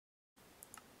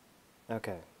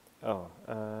Okay. Oh,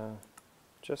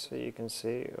 just so you can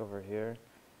see over here,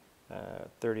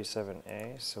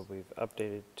 37A, so we've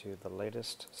updated to the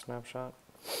latest snapshot.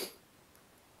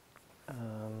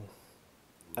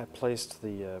 I placed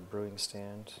the brewing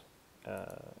stand.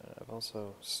 I've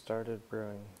also started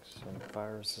brewing some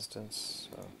fire resistance,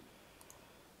 so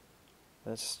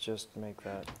let's just make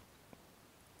that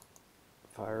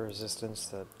fire resistance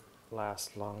that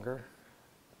lasts longer.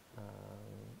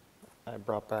 I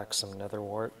brought back some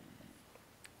netherwort.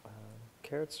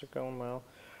 Carrots are going well.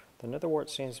 The netherwort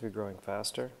seems to be growing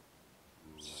faster.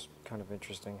 It's kind of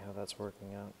interesting how that's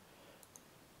working out.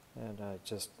 And I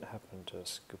just happened to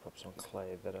scoop up some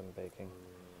clay that I'm baking.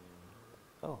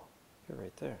 Oh, you're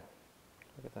right there.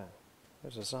 Look at that.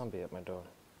 There's a zombie at my door.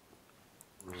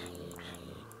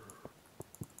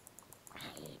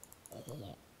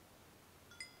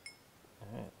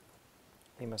 Alright.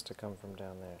 He must have come from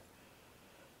down there.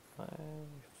 My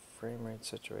frame rate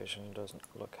situation doesn't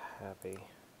look happy.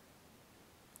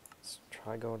 Let's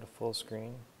try going to full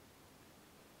screen.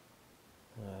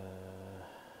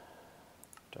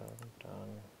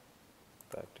 Done.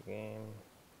 Back to game.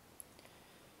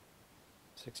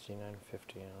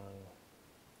 6950 on.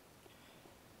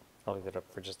 I'll leave it up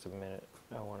for just a minute.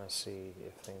 I want to see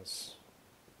if things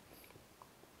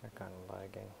are kind of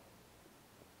lagging,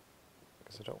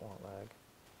 because I don't want lag.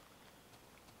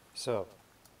 So,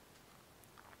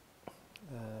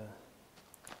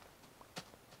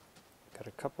 got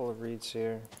a couple of reads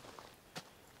here.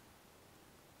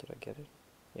 Did I get it?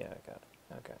 Yeah, I got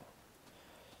it. Okay.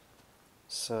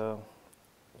 So,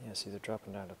 yeah, see, they're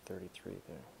dropping down to 33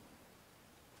 there.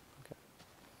 Okay.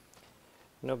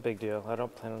 No big deal. I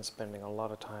don't plan on spending a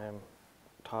lot of time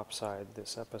topside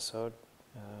this episode.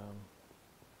 So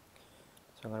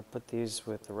I'm going to put these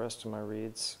with the rest of my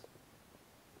reads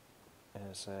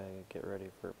as I get ready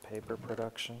for paper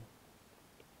production.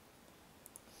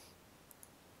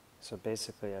 So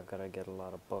basically I've got to get a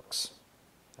lot of books.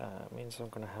 It means I'm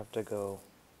going to have to go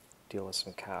deal with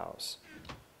some cows.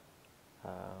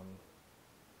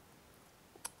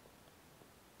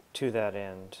 To that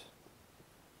end,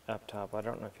 up top, I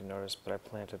don't know if you noticed, but I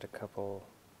planted a couple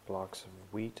blocks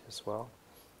of wheat as well.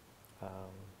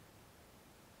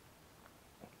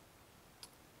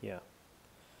 Yeah.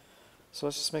 So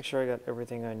let's just make sure I got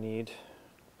everything I need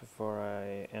before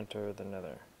I enter the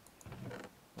nether.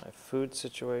 My food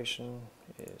situation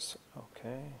is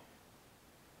okay.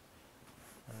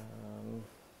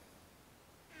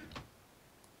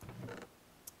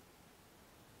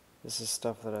 This is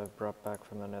stuff that I've brought back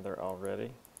from the nether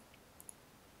already.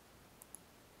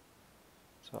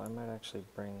 So I might actually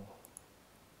bring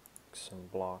some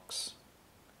blocks.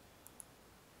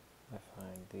 I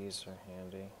find these are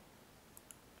handy.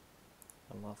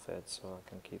 I'm all fed, so I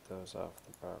can keep those off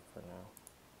the bar for now.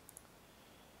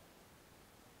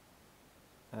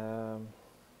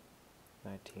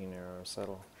 19 arrows,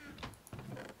 that'll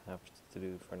have to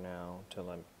do for now until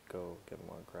I go get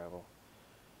more gravel.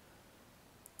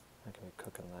 I can be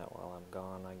cooking that while I'm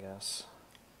gone, I guess.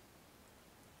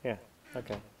 Yeah,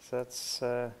 okay, so that's,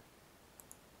 oh,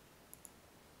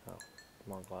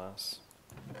 more glass,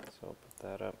 so I'll put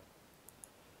that up.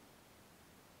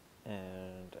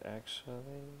 And actually,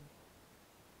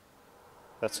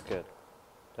 that's good,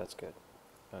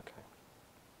 okay.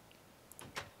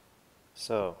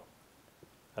 So,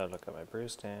 I look at my brew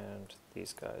stand,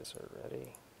 these guys are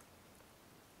ready.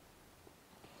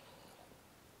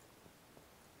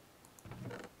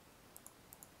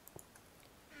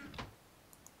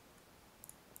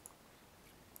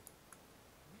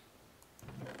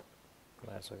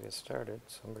 Might as well get started.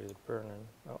 Somebody's burning.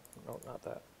 Oh, no, not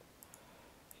that.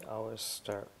 You always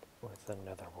start with the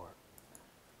netherwort.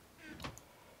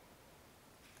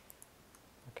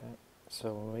 Okay,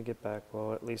 so when we get back,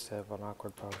 we'll at least have an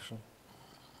awkward potion.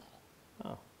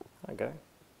 Oh, hi guy.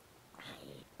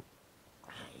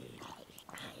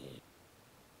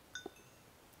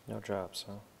 No drops,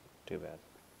 huh? Too bad.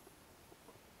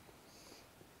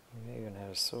 He even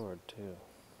had a sword, too.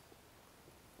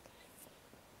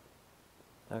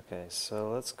 Okay,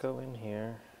 so let's go in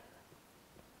here.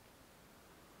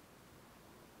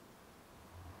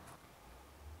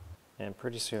 And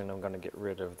pretty soon I'm going to get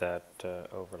rid of that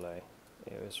overlay.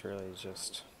 It was really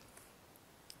just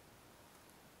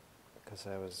because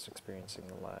I was experiencing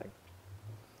the lag.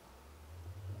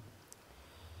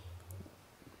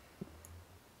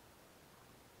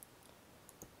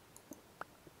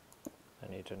 I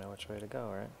need to know which way to go,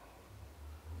 right?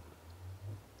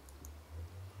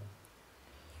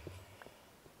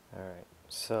 Alright,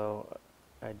 so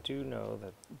I do know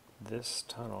that this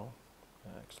tunnel,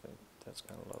 actually that's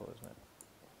kind of low, isn't it?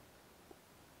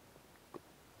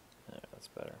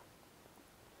 better.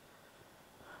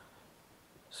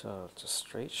 So it's a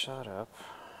straight shot up,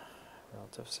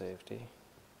 relative safety.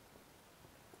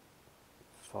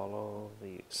 Follow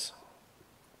these.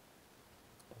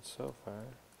 And so far,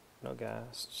 no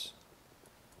ghasts,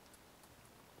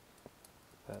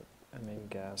 but I'm in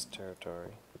gas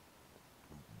territory.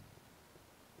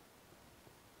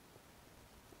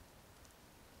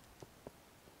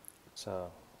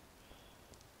 So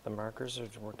the markers are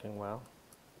working well,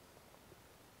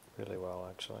 really well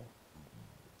actually.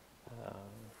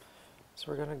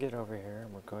 So we're going to get over here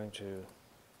and we're going to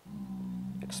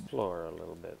explore a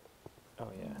little bit.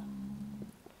 Oh yeah.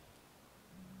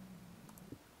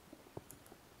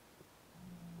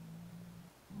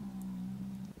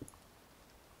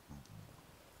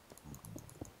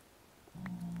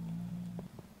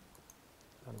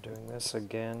 I'm doing this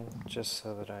again just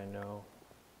so that I know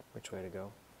which way to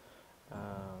go.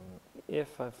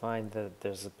 If I find that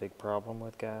there's a big problem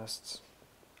with ghasts,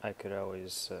 I could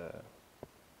always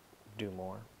do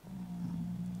more.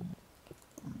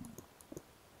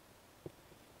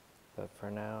 But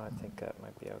for now, I think that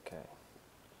might be okay.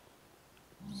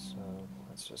 So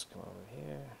let's just come over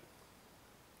here.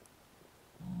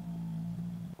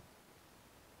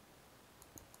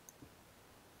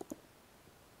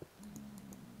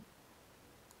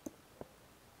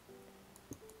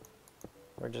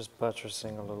 We're just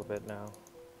buttressing a little bit now.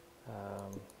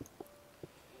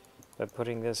 By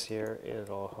putting this here,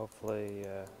 it'll hopefully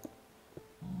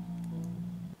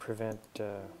prevent...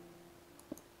 yeah,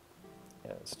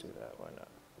 let's do that, why not?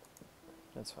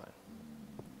 That's fine.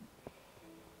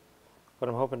 What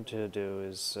I'm hoping to do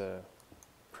is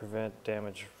prevent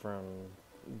damage from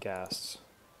ghasts.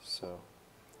 So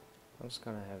I'm just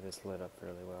going to have this lit up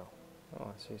really well.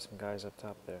 Oh, I see some guys up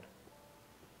top there.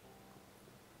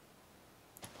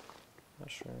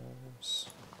 Mushrooms.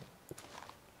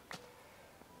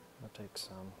 I'll take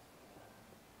some.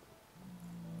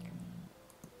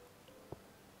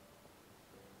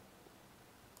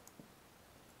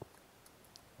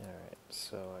 Alright,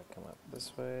 so I come up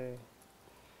this way.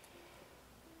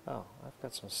 Oh, I've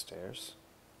got some stairs.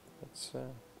 Let's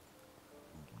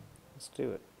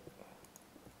do it.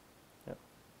 Yep.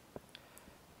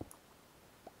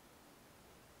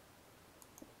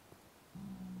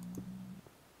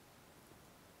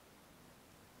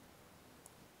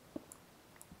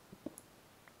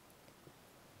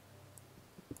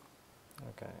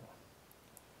 Okay.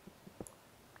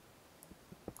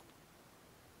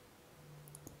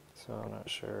 So I'm not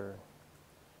sure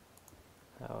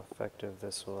how effective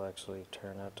this will actually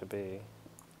turn out to be.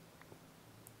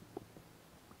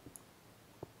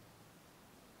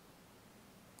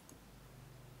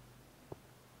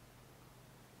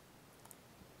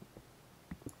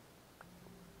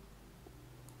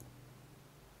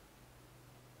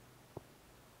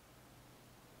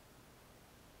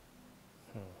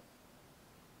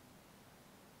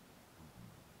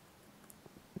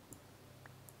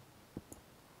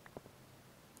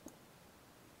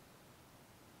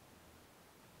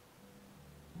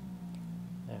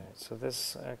 Alright, so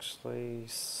this actually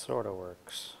sort of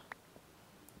works.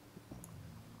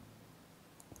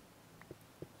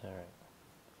 Alright.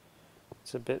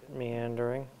 It's a bit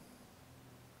meandering,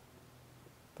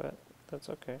 but that's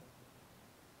okay.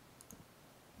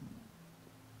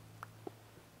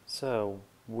 So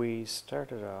we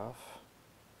started off...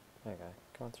 Okay,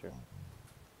 come on through.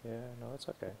 Yeah, no, it's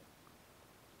okay.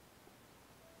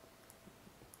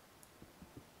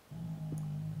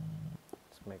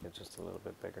 Let's make it just a little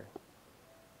bit bigger.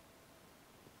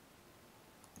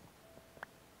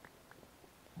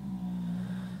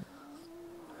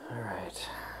 Alright.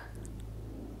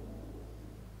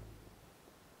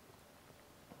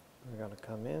 We're going to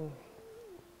come in.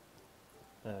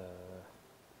 We're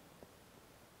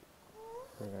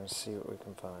going to see what we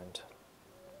can find.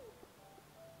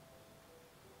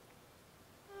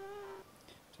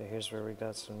 So here's where we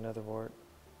got some nether wart.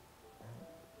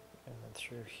 And then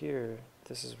through here,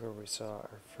 this is where we saw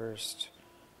our first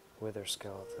wither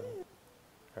skeleton.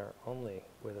 Our only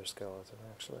wither skeleton,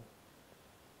 actually.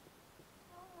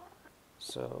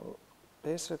 So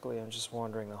basically, I'm just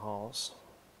wandering the halls.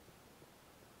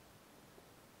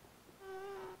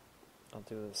 I'll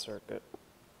do the circuit.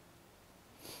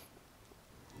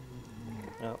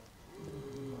 Oh.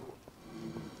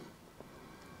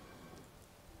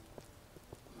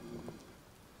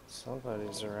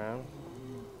 Somebody's around.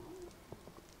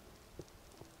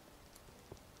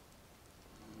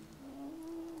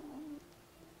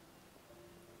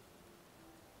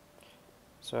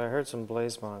 So I heard some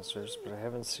blaze monsters, but I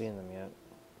haven't seen them yet.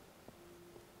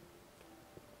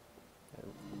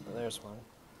 There's one.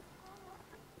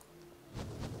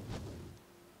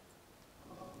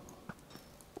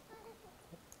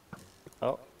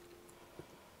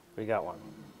 we got one.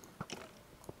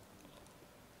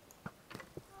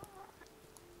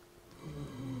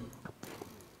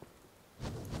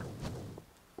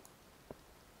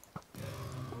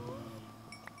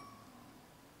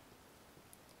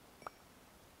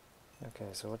 Okay,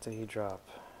 so what did he drop?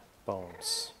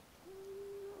 Bones.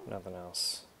 Nothing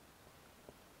else.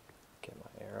 Get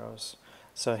my arrows.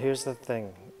 So here's the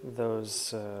thing.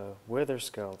 Those wither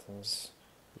skeletons,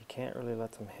 you can't really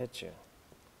let them hit you.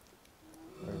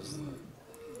 Whereas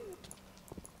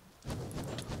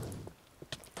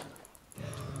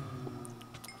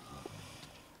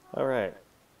alright.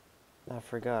 I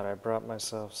forgot. I brought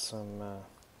myself some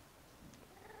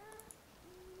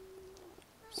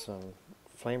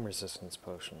flame resistance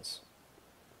potions.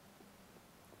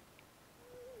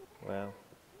 Well,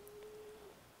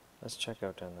 let's check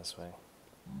out down this way.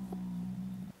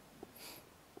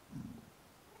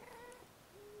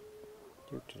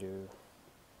 Do.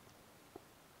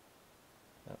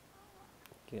 Oh,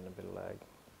 getting a bit of lag.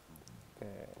 Okay,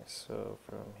 so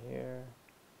from here,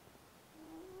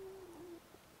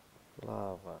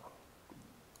 lava.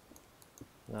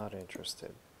 Not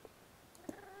interested.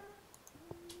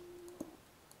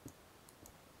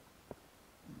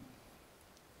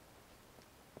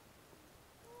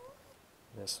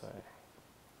 This way.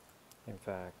 In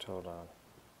fact, hold on.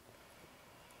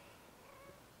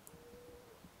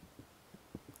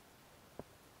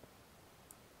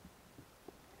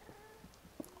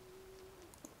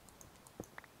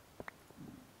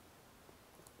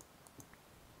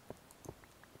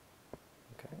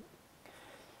 Okay.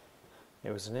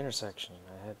 It was an intersection.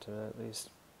 I had to at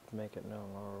least make it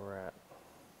known where we're at,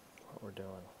 what we're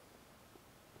doing.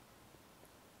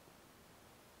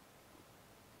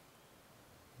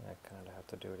 I kind of have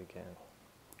to do it again.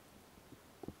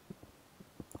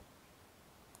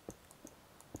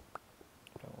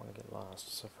 Don't want to get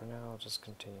lost, so for now I'll just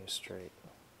continue straight.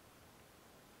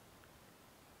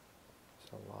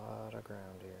 There's a lot of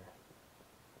ground here.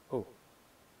 Oh,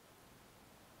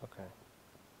 okay.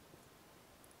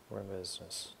 We're in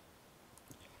business.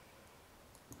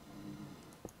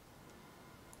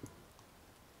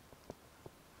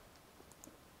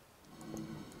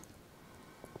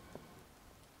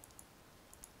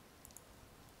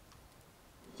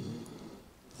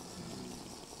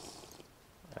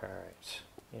 Alright,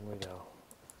 in we go.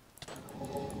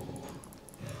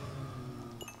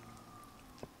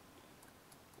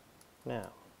 Now,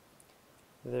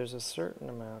 there's a certain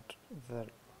amount that...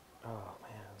 Oh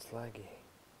man, it's laggy.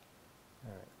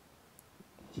 Alright.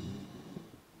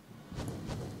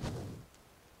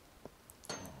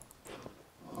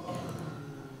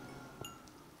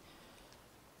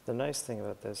 The nice thing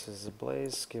about this is the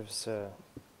blaze gives a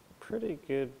pretty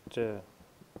good...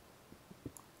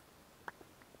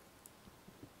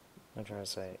 I'm trying to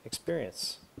say,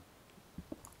 experience.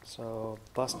 So,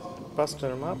 busting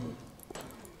them up.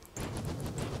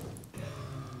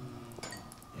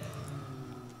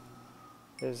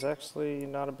 Is actually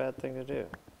not a bad thing to do.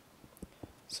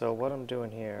 So what I'm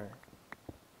doing here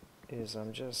is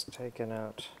I'm just taking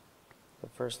out the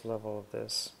first level of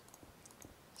this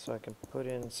so I can put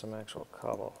in some actual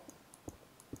cobble.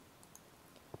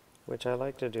 Which I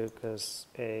like to do because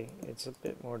A, it's a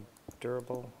bit more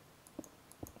durable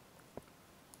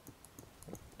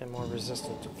and more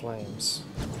resistant to flames.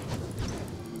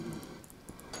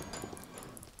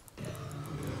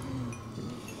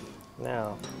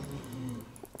 Now,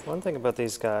 one thing about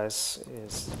these guys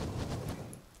is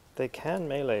they can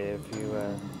melee if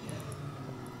you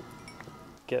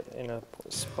get in a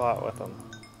spot with them.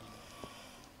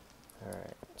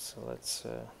 Alright, so let's...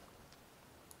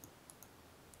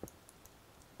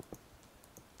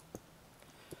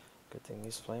 Good thing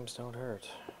these flames don't hurt.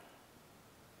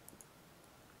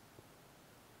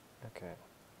 Okay,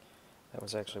 that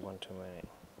was actually one too many.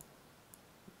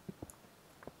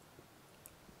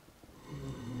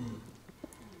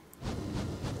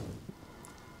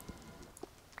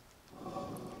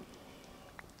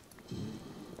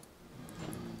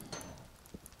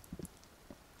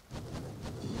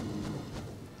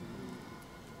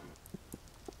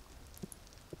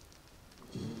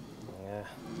 Yeah.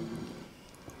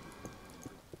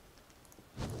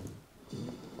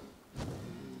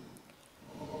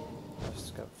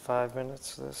 Just got 5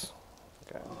 minutes of this.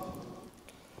 Okay.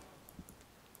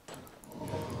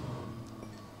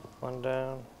 One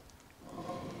down.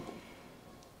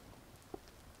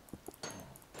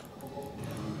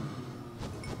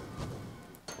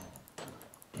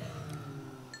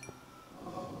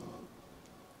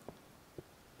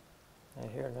 I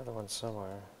hear another one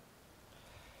somewhere.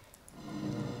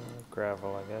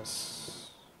 Gravel, I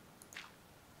guess.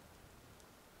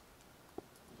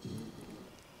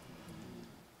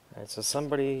 Alright, so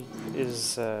somebody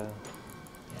is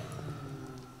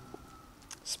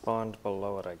spawned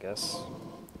below it, I guess.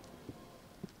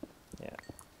 Yeah.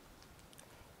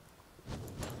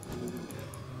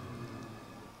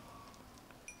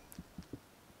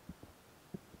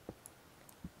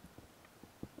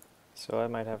 So I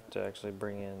might have to actually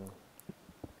bring in...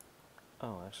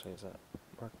 Oh, actually, does that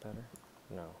work better?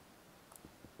 No.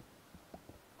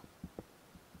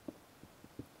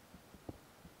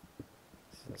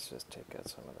 So let's just take out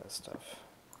some of this stuff.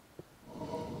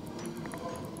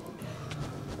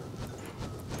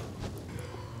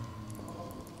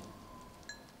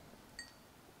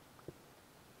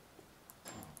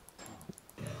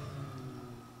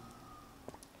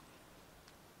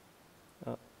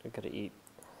 Oh, I gotta eat.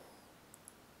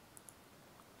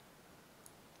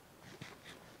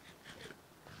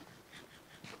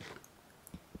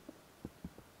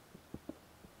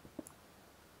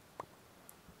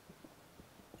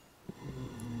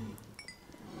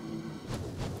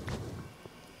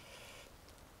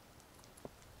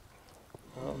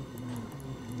 Oh.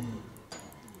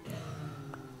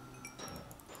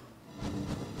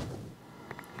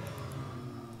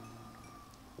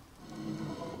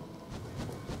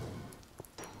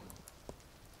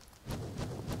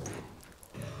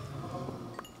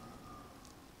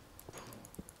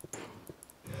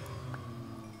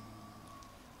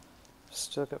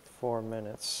 Still got 4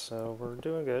 minutes, so we're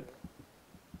doing good.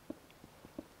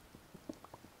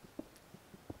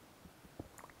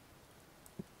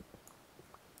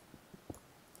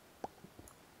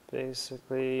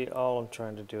 Basically, all I'm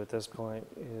trying to do at this point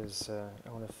is I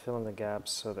want to fill in the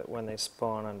gaps so that when they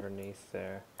spawn underneath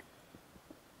there,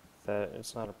 that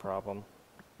it's not a problem.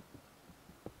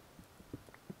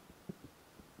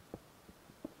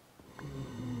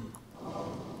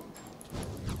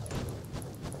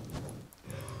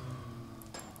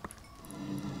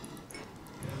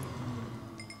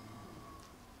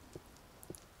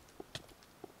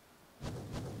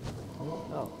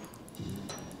 Oh.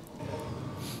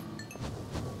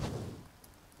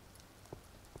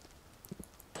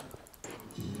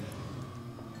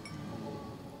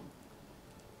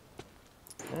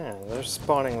 Yeah, they're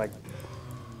spawning like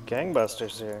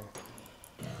gangbusters here.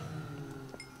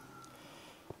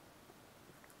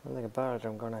 One thing about it,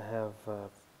 I'm going to have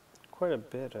quite a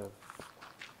bit of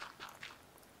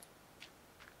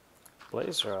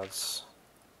blaze rods,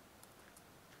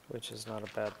 which is not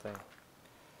a bad thing.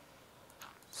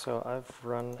 So I've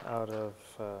run out of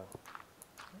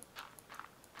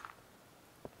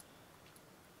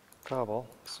cobble,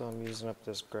 so I'm using up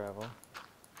this gravel,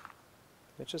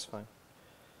 which is fine.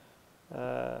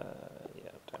 Yeah,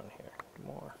 down here,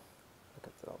 more. Look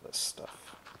at all this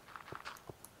stuff.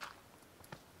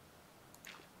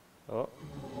 Oh.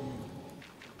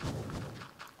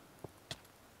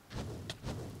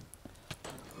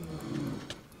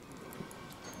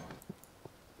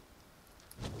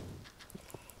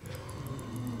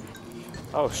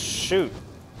 Oh shoot!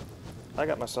 I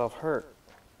got myself hurt.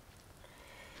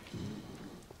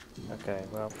 Okay,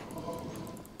 well.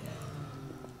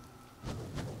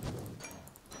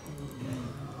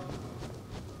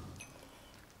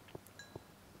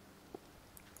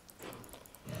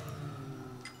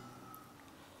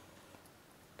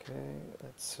 Okay,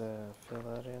 let's fill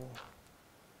that in.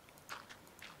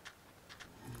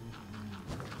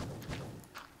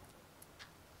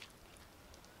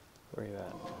 Where are you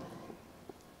at?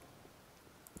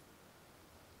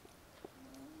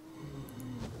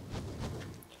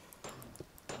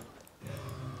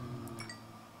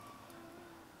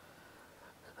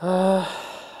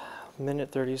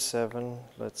 Minute 37.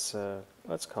 Let's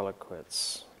call it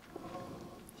quits.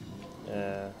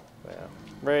 Yeah,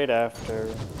 right after.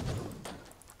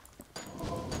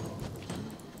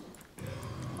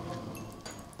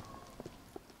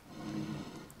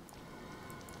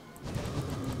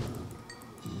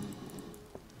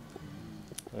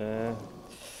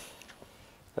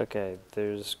 Okay,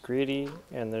 there's greedy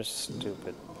and there's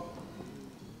stupid.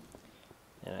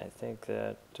 And I think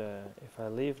that if I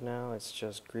leave now, it's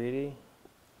just greedy.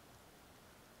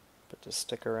 But to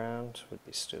stick around would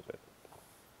be stupid.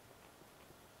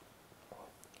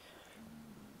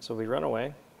 So we run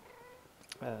away.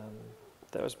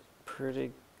 That was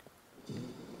pretty...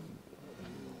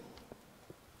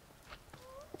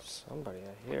 Somebody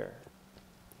I hear.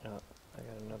 Oh, I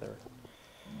got another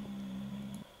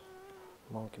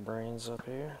monkey brains up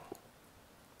here.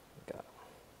 Got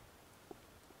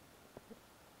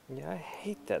him. Yeah, I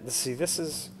hate that. See, this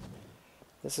is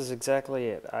exactly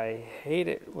it. I hate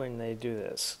it when they do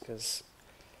this, because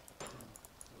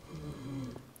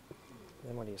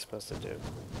then what are you supposed to do?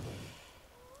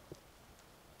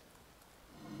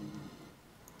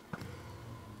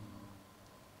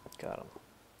 Got him.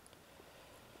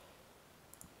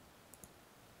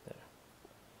 There.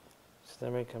 So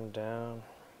then we come down.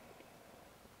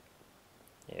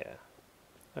 Yeah.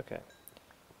 Okay.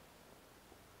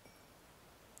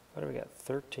 What do we got?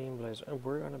 13 blazers. Oh,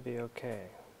 we're going to be okay.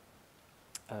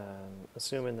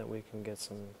 Assuming that we can get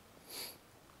some...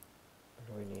 What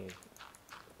do we need?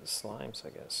 Slimes, I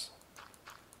guess.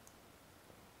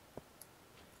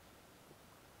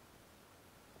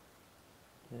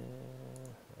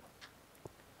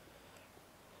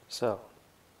 So,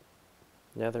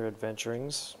 nether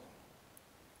adventurings.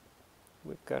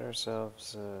 We've got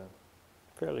ourselves a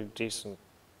fairly decent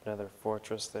nether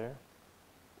fortress there.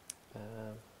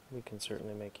 We can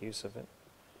certainly make use of it.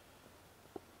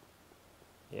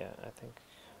 Yeah, I think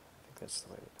that's the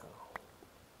way to go.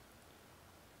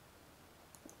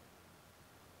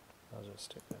 I'll just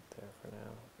stick that there for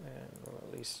now, and we'll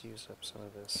at least use up some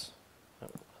of this. Oh,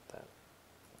 not that.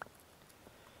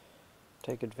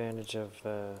 Take advantage of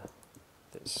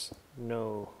this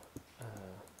no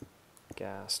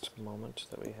gassed moment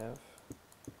that we have,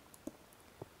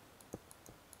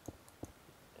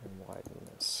 and widen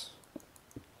this.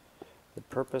 The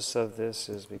purpose of this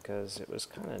is because it was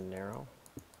kind of narrow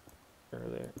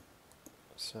earlier,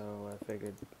 so I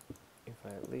figured if I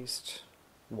at least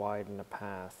widen a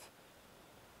path,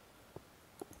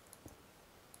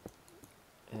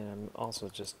 and I'm also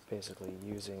just basically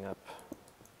using up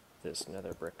this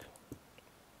nether brick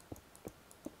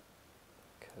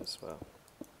because, well,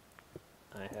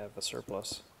 I have a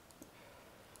surplus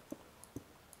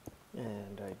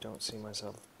and I don't see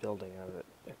myself building out of it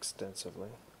extensively.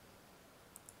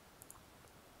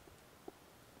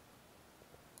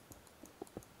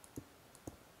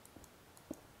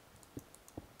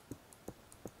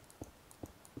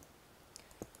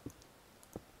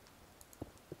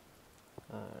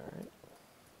 Alright.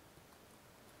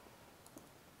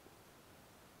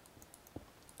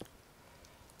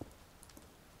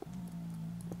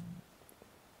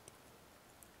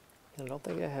 I don't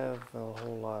think I have a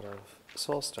whole lot of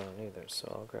soulstone either,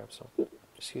 so I'll grab some.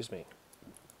 Excuse me.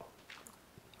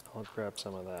 I'll grab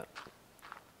some of that.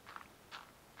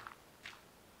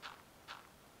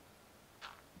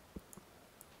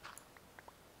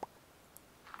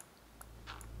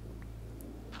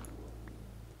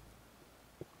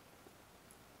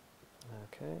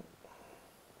 Okay.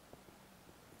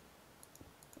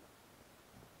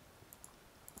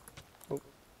 Oh.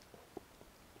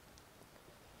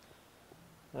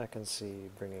 I can see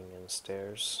bringing in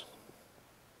stairs.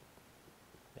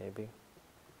 Maybe.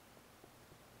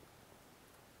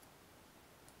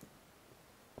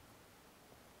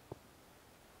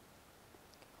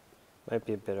 Might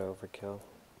be a bit overkill.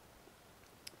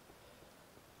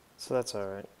 So that's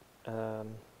alright.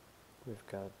 We've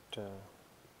got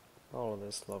all of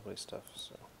this lovely stuff,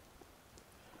 so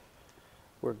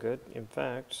we're good. In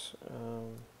fact,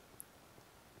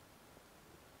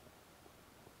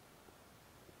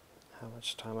 how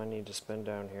much time I need to spend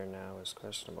down here now is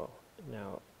questionable.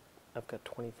 Now, I've got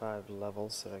 25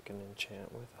 levels that I can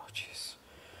enchant with. Oh, jeez.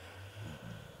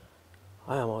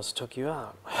 I almost took you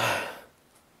out.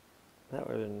 That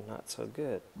would have been not so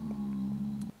good.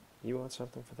 You want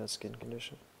something for that skin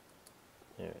condition?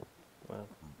 Alright, well,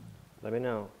 let me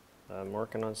know. I'm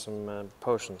working on some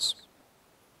potions.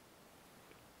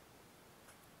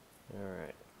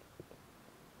 Alright.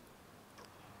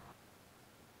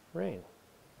 Rain.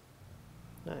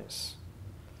 Nice.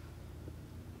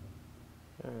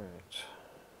 Alright.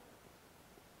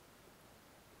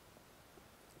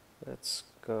 Let's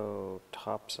go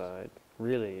topside.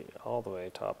 Really, all the way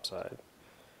topside.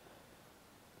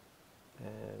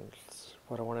 And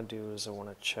what I want to do is I want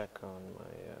to check on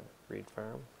my breed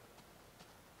farm.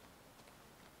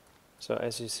 So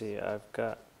as you see, I've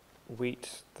got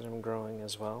wheat that I'm growing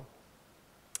as well.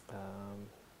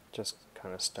 Just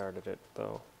kind of started it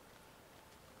though.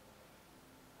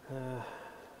 Oh,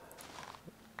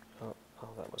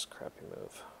 that was a crappy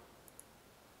move.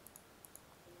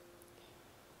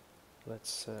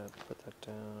 Let's put that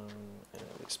down and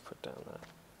at least put down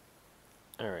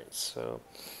that. Alright, so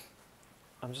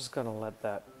I'm just going to let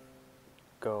that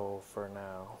go for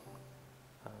now.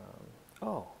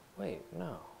 Oh, wait,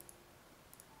 no.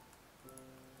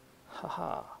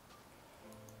 Haha.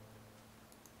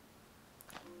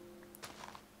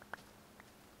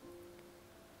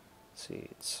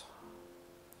 Seeds.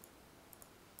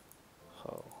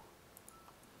 Oh.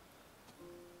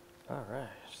 Alright.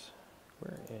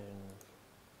 We're in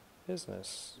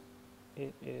business.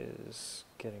 It is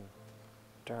getting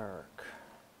dark.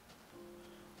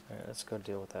 Alright, let's go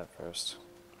deal with that first.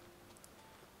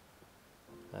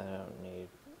 I don't need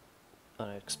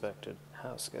unexpected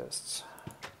house guests.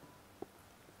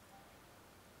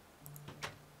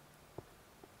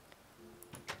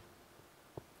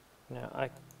 Now, I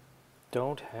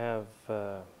don't have,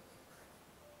 what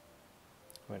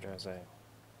am I trying to say?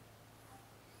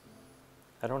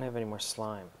 I don't have any more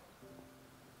slime.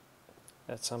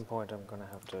 At some point I'm going to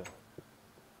have to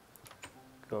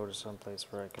go to some place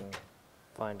where I can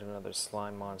find another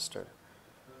slime monster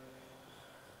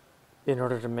in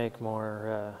order to make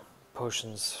more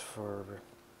potions for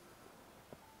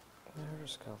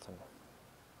skeleton.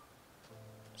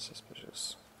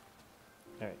 Suspicious.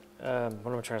 Alright,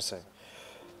 what am I trying to say?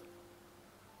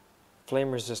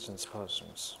 Flame resistance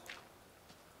potions.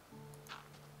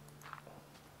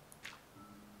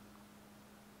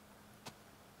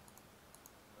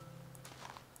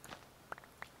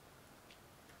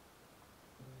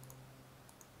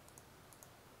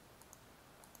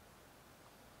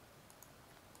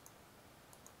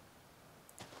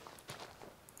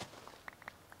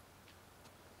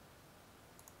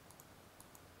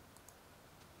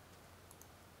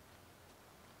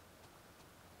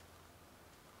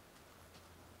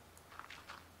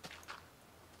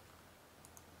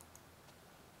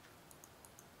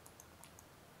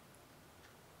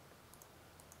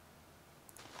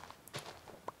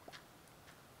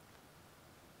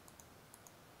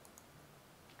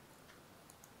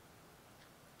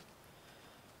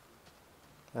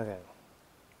 Okay,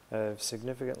 I've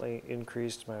significantly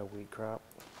increased my wheat crop.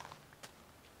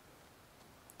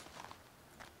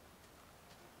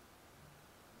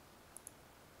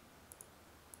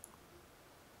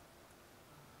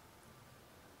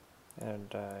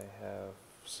 And I have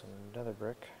some nether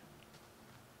brick.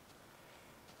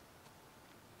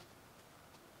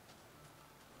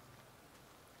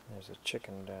 There's a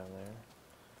chicken down there.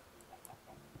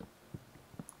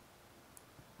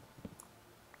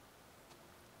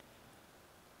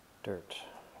 Dirt.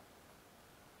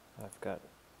 I've got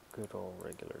good old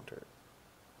regular dirt.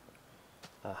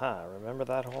 Aha, remember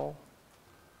that hole?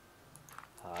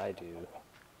 I do.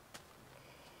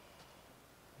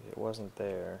 It wasn't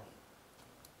there.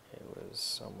 It was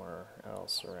somewhere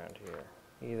else around here.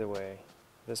 Either way,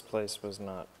 this place was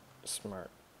not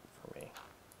smart for me.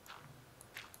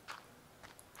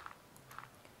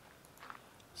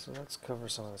 So let's cover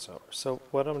some of this over. So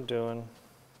what I'm doing,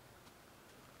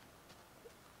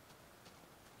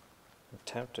 I'm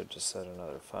tempted to set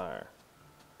another fire,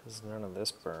 because none of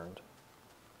this burned.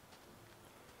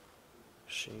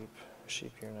 Sheep,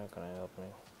 you're not going to help me.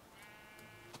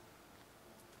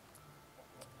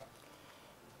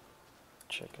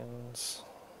 Chickens.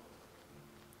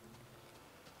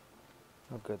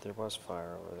 Oh good, there was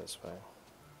fire over this way.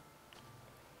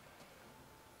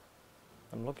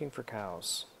 I'm looking for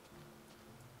cows.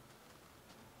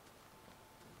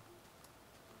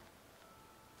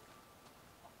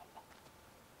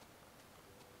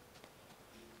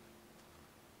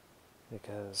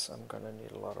 Because I'm going to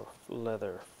need a lot of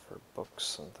leather for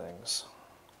books and things.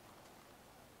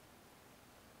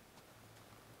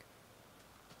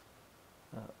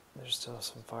 There's still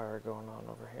some fire going on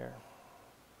over here.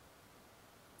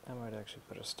 I might actually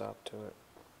put a stop to it.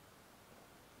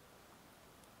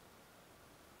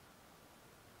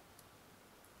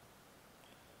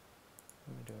 What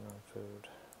am I doing on food?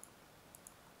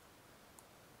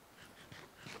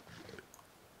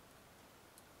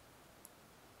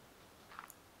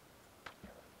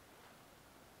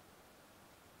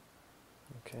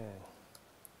 Okay.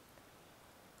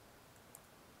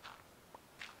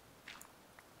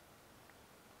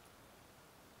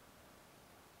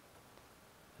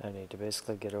 I need to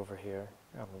basically get over here.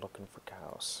 I'm looking for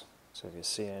cows. So if you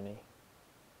see any,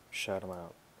 shout them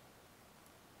out.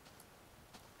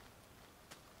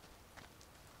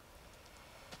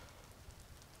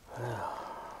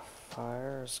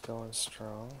 Fire is going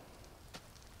strong.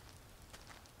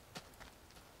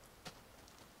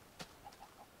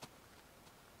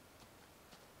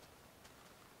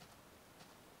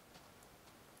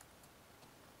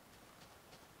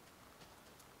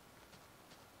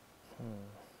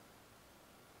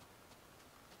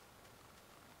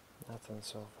 Nothing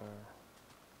so far.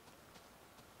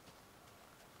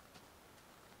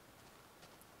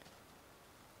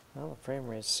 Well, the frame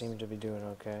rates seem to be doing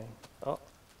okay. Oh.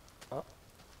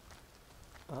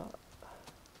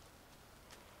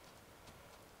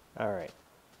 Alright.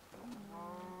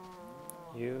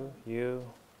 You,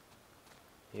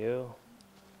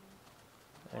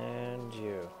 and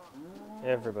you.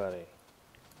 Everybody.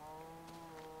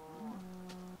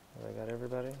 Have I got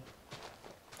everybody?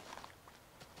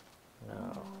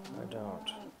 No, I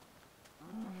don't.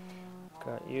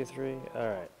 Got you three?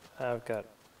 Alright. I've got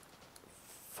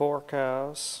 4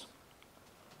 cows.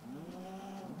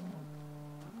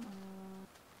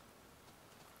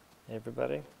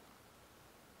 Everybody?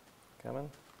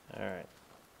 Coming? Alright.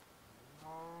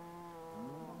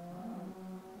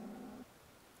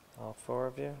 All 4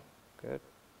 of you? Good.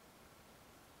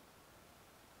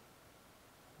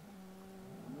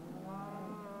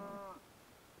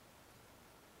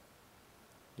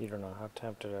 You don't know how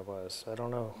tempted I was. I don't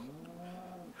know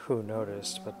who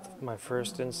noticed, but my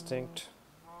first instinct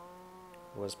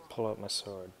was pull out my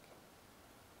sword.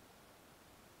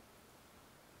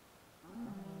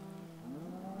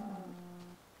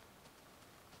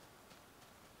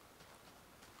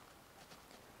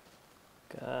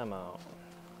 Come on.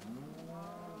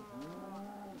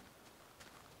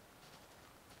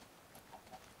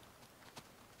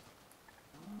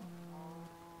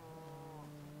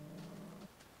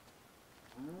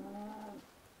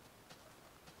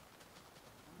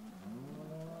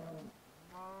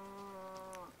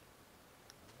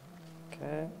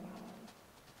 Okay.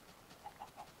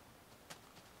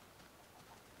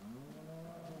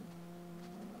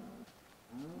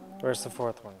 Where's the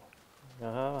 4th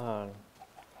one?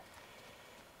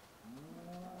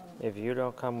 If you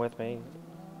don't come with me,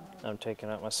 I'm taking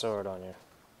out my sword on you.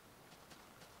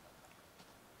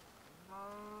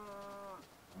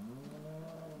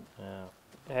 Yeah.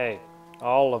 Hey,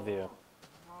 all of you.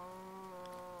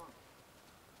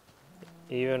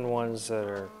 Even ones that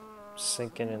are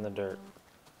sinking in the dirt.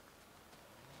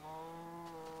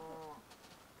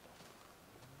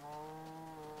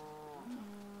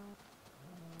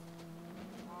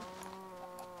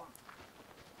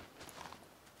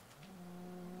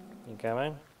 You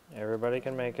coming? Everybody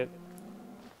can make it.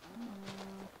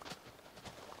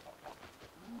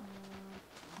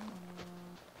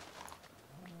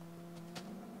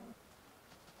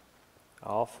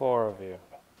 All 4 of you.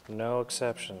 No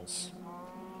exceptions.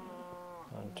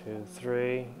 1, 2,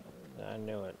 3. I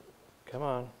knew it. Come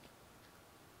on.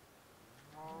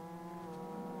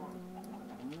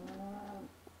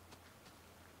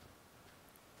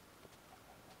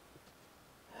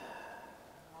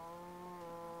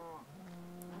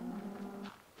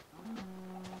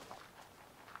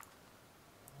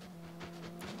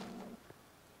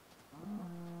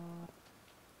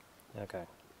 Okay.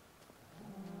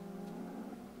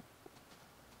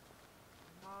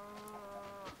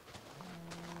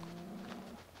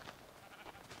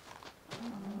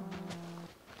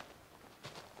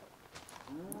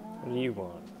 What do you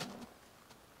want?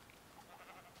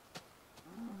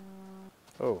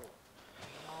 Oh.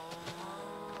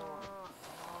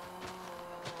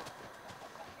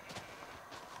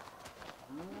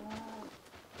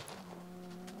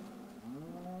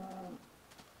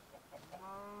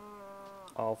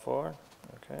 All 4?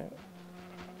 Okay.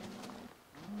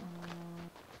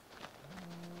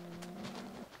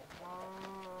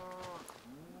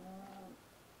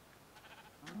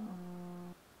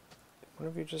 One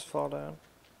of you just fall down?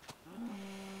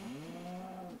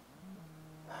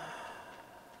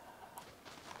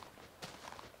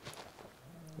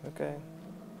 Okay.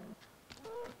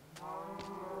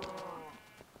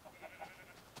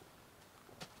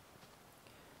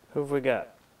 Who've we got?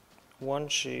 1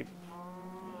 sheep.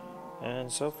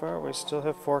 And so far we still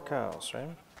have 4 cows, right?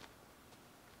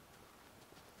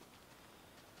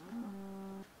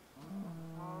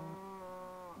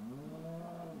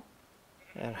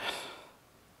 And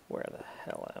where the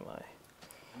hell am I?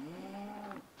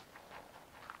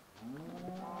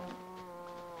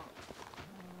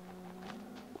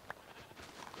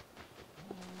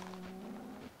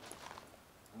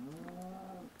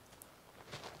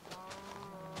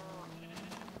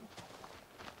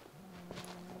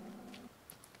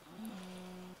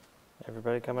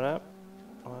 Everybody coming up?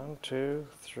 1, 2,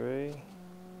 3,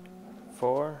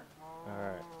 4.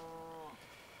 Alright.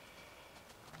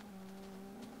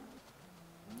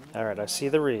 Alright, I see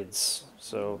the reeds,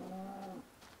 so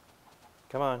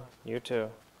come on, you too.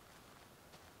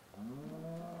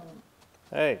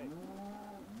 Hey!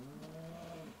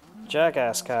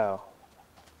 Jackass cow!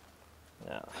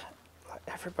 Now,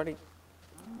 everybody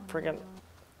friggin'.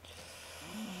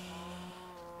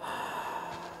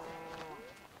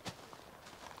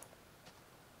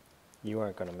 You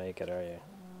aren't gonna make it, are you?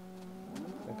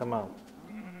 Come on.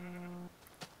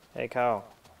 Hey, cow.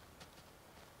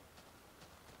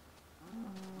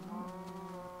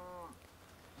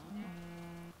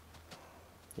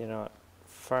 You know what?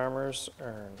 Farmers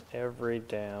earn every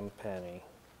damn penny.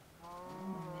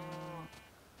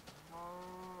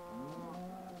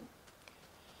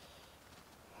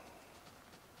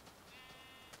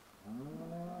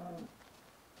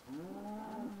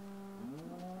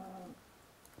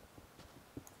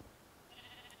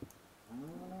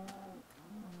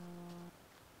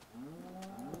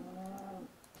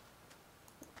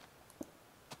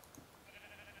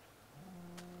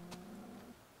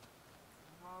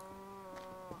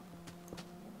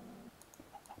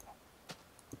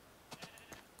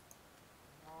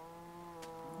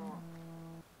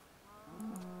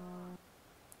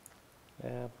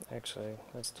 Yeah, actually,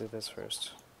 let's do this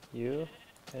first. You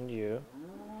and you.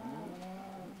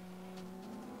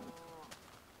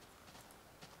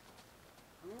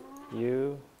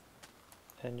 You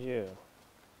and you.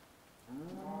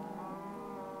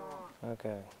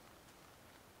 Okay.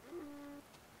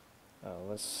 Oh,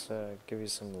 let's give you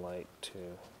some light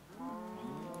too.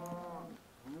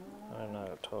 I'm not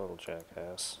a total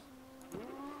jackass.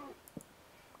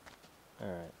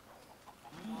 Alright.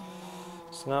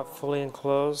 It's not fully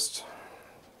enclosed,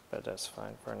 but that's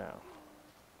fine for now.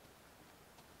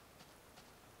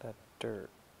 That dirt.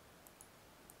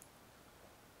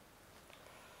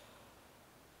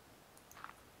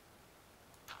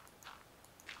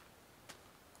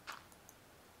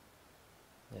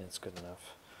 Yeah, it's good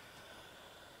enough.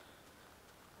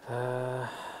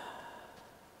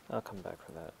 I'll come back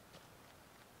for that.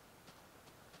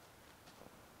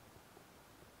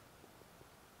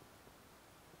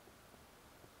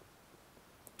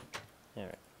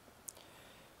 Alright.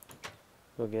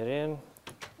 We'll get in.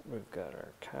 We've got our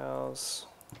cows.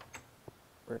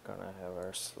 We're gonna have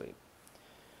our sleep.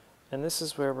 And this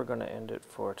is where we're gonna end it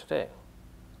for today.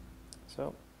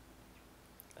 So,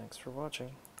 thanks for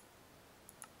watching.